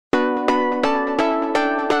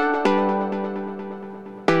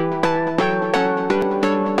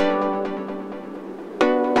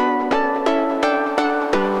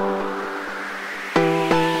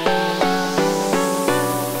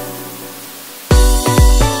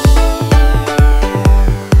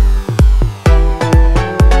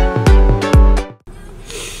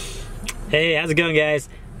Hey, how's it going, guys?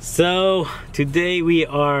 So today we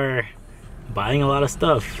are buying a lot of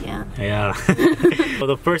stuff. Yeah. Well,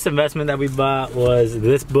 the first investment that we bought was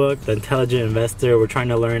this book, The Intelligent Investor. We're trying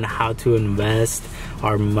to learn how to invest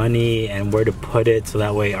our money and where to put it so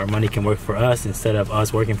that way our money can work for us instead of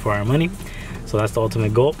us working for our money. So that's the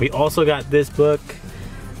ultimate goal. We also got this book,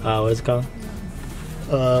 what is it called?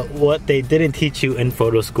 What they didn't teach you in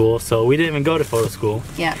photo school. So we didn't even go to photo school.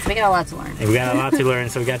 Yeah, so we got a lot to learn. And we got a lot to learn.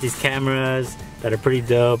 So we got these cameras that are pretty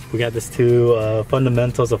dope. We got this too,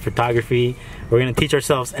 fundamentals of photography. We're gonna teach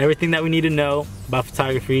ourselves everything that we need to know about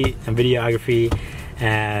photography and videography,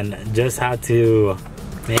 and just how to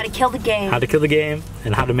kill the game. How to kill the game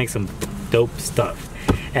and how to make some dope stuff.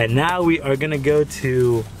 And now we are gonna go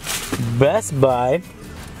to Best Buy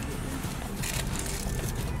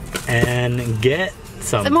and get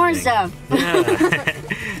some more stuff. Yeah.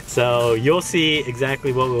 So you'll see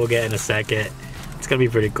exactly what we'll get in a second. It's gonna be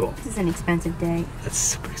pretty cool. This is an expensive day. It's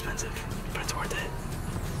super expensive, but it's worth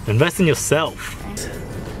it. Invest in yourself. Okay.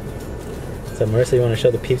 So Marissa, you wanna show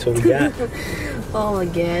the peeps what we got? Oh my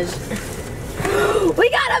gosh. We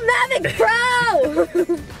got a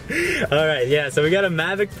MavicPro! Alright, yeah, so we got a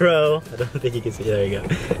MavicPro. I don't think you can see, there you go.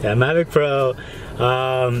 Yeah, MavicPro.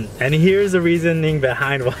 And here's the reasoning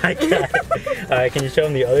behind why I got it. Alright, can you show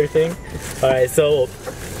them the other thing? Alright, so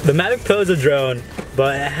the MavicPro is a drone,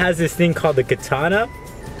 but it has this thing called the Katana.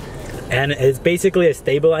 And it's basically a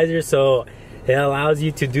stabilizer, so it allows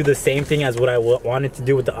you to do the same thing as what I wanted to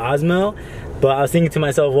do with the Osmo. But I was thinking to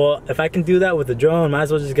myself, well, if I can do that with the drone, might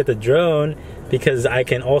as well just get the drone, because I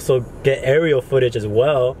can also get aerial footage as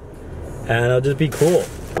well, and it'll just be cool.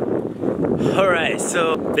 Alright,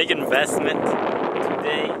 so big investment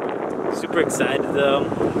today. Super excited though.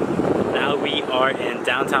 Now we are in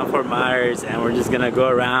downtown Fort Myers, and we're just gonna go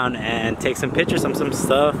around and take some pictures of some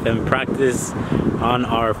stuff and practice on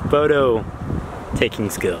our photo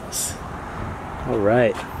taking skills.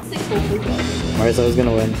 Alright. Marissa, who's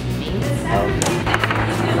gonna win?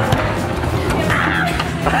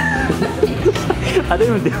 I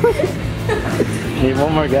didn't even do it. Need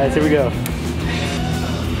one more, guys. Here we go.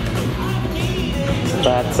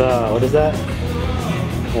 That's what is that?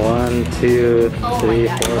 1, 2, 3,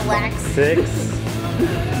 4, 5, 6.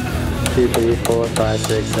 2, 3, 4, 5,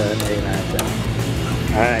 6, 7, 8, 9,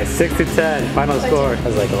 10. Alright, 6 to 10. Final score.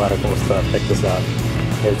 Has like a lot of cool stuff. Check this out.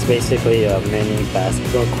 It's basically a mini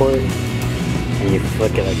basketball court, and you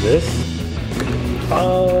flick it like this.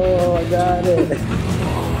 Oh, I got it.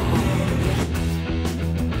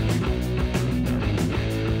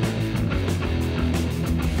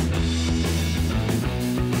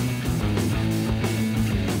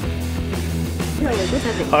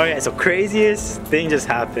 Alright, so craziest thing just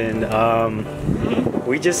happened.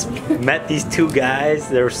 We just met these two guys.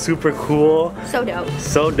 They were super cool. So dope.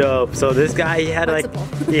 So dope. So this guy, he had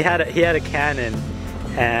he had a Canon,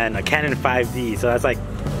 and a Canon 5D. So that's like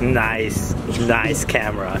nice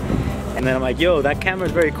camera. And then I'm like, yo, that camera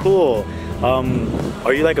is very cool.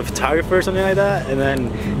 Are you like a photographer or something like that? And then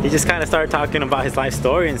he just kind of started talking about his life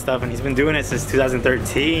story and stuff, and he's been doing it since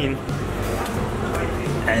 2013.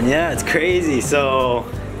 And yeah, it's crazy. So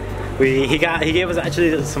he gave us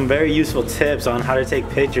actually some very useful tips on how to take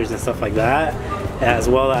pictures and stuff like that, as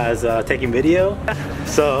well as taking video.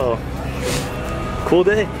 So cool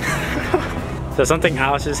day. So something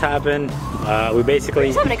else just happened. We basically...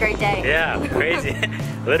 We're just having a great day. Yeah, crazy.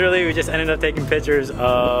 Literally, we just ended up taking pictures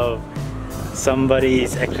of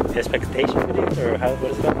somebody's expectation videos, or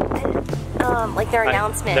what is it called? Like their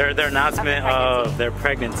announcement. Their announcement of their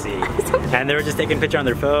pregnancy. And they were just taking a picture on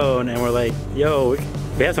their phone, and we're like, yo,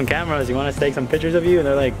 we have some cameras, you want us to take some pictures of you? And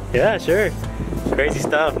they're like, yeah, sure. Crazy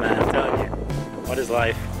stuff, man, I'm telling you. What is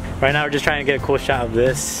life? Right now, we're just trying to get a cool shot of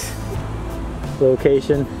this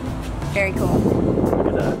location. Very cool. Look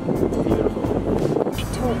at that. It's beautiful. I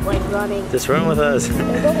don't like running. Just run with us.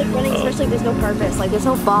 I don't like running, especially if there's no purpose. Like, there's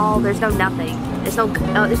no ball, there's no nothing. There's no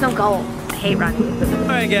goal. I hate running.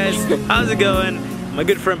 Alright guys, how's it going? My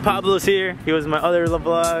good friend Pablo's here. He was my other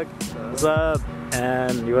vlog. What's up?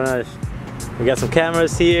 And we got some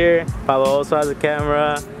cameras here. Pablo also has a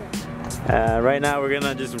camera. Right now we're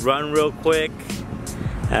gonna just run real quick.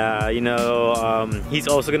 He's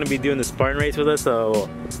also gonna be doing the Spartan race with us, so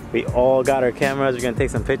we all got our cameras. We're gonna take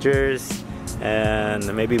some pictures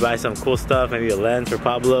and maybe buy some cool stuff, maybe a lens for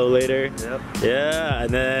Pablo later. Yep. Yeah, and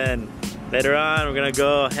then later on we're gonna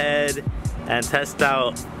go ahead and test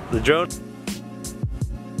out the drone.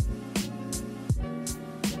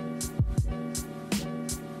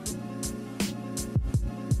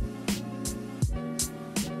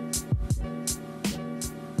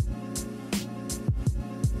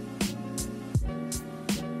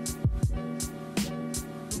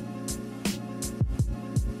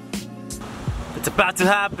 It's about to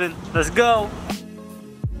happen. Let's go.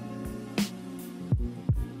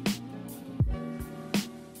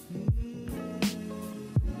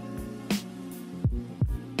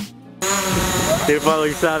 You're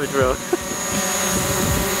following Savage, bro.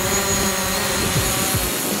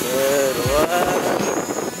 Good, what?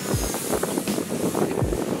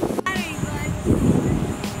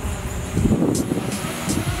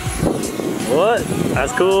 What?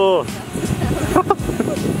 That's cool.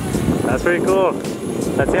 That's pretty cool.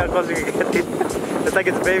 Let's see how close we can get. It's like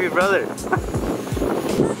it's baby brother.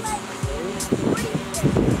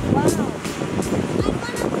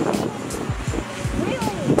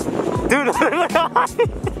 Dude,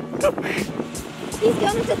 he's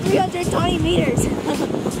going to 320 meters.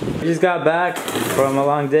 We just got back from a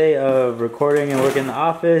long day of recording and working in the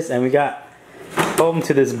office, and we got home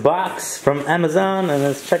to this box from Amazon, and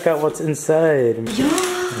let's check out what's inside. Yeah.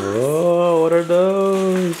 Whoa, what are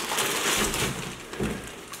those?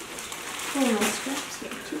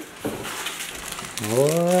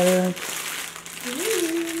 What?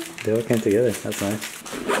 They all came together. That's nice.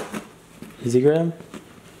 Easy grab?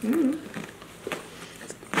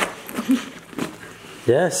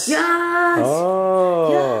 Yes. Yes. Oh.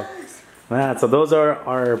 Yes. Man, so those are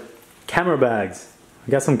our camera bags.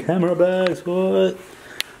 We got some camera bags. What?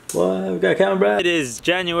 What? We got camera bags. It is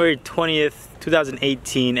January 20th,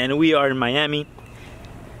 2018, and we are in Miami.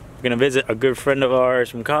 We're gonna visit a good friend of ours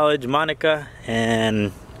from college, Monica,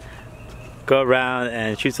 and go around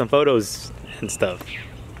and shoot some photos and stuff.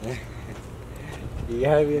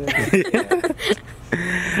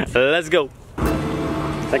 Let's go.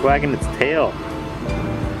 It's like wagging its tail.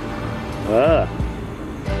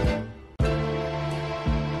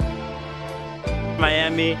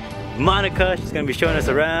 Miami, Monica, she's gonna be showing us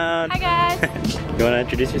around. Hi guys. You wanna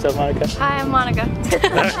introduce yourself, Monica? Hi, I'm Monica.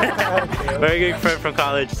 Very good friend from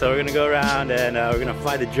college, so we're gonna go around and we're gonna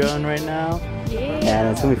fly the drone right now. Yeah. And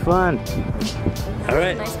it's gonna be fun. All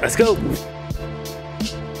right, let's go.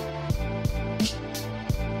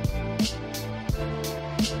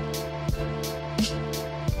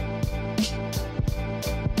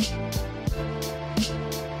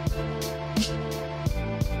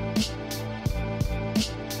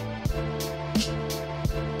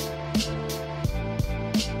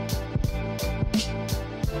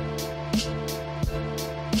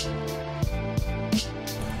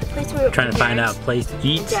 Trying to find out a place to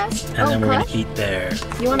eat, and then we're gonna eat there.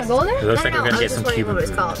 You wanna go there? It looks like we're gonna get some Cuban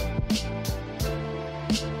food.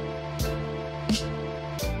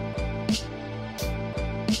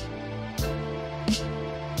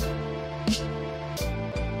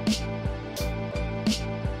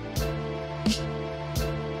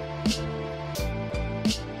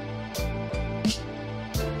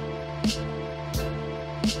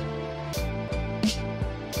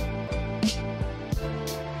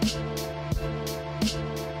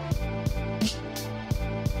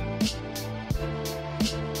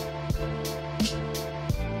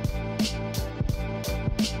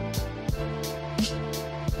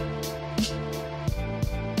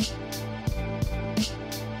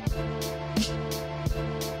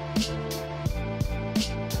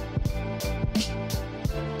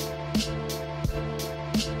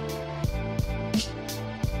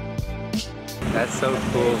 That's so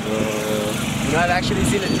cool, bro. You know, I've actually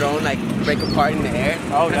seen a drone like break apart in the air.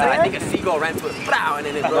 Oh god! I think a seagull ran to it, plow, and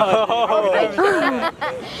then it broke. Oh,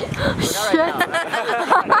 shit!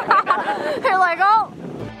 You're like, oh.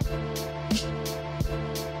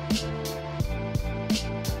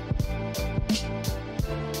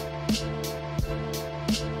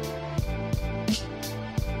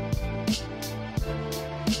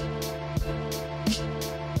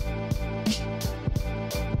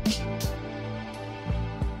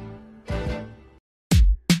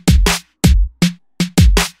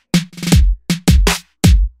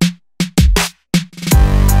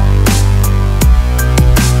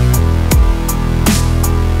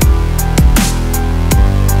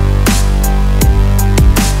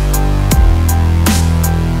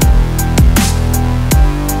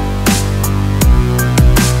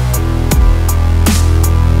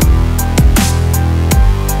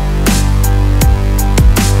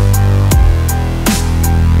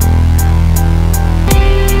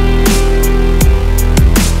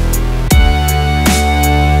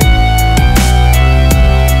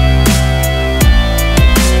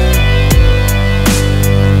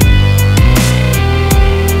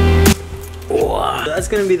 That's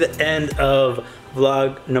gonna be the end of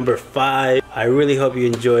vlog number 5. I really hope you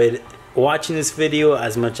enjoyed watching this video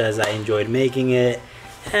as much as I enjoyed making it.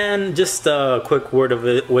 And just a quick word of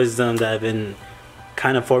wisdom that I've been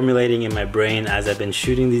kind of formulating in my brain as I've been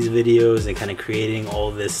shooting these videos and kind of creating all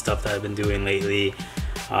this stuff that I've been doing lately.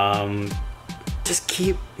 Just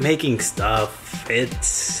keep making stuff.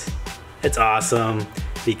 It's awesome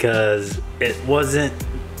because it wasn't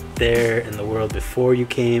there in the world before you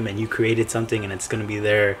came, and you created something and it's gonna be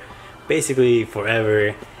there basically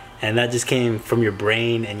forever. And that just came from your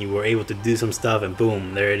brain, and you were able to do some stuff, and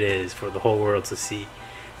boom, there it is for the whole world to see.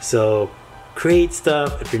 So create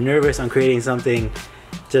stuff. If you're nervous on creating something,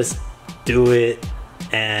 just do it.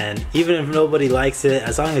 And even if nobody likes it,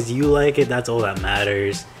 as long as you like it, that's all that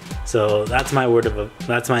matters. So that's my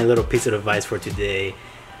little piece of advice for today.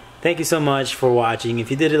 Thank you so much for watching.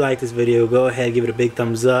 If you did like this video, go ahead, give it a big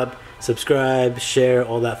thumbs up, subscribe, share,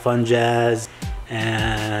 all that fun jazz.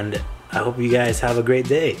 And I hope you guys have a great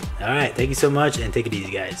day. All right, thank you so much, and take it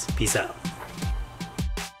easy, guys. Peace out.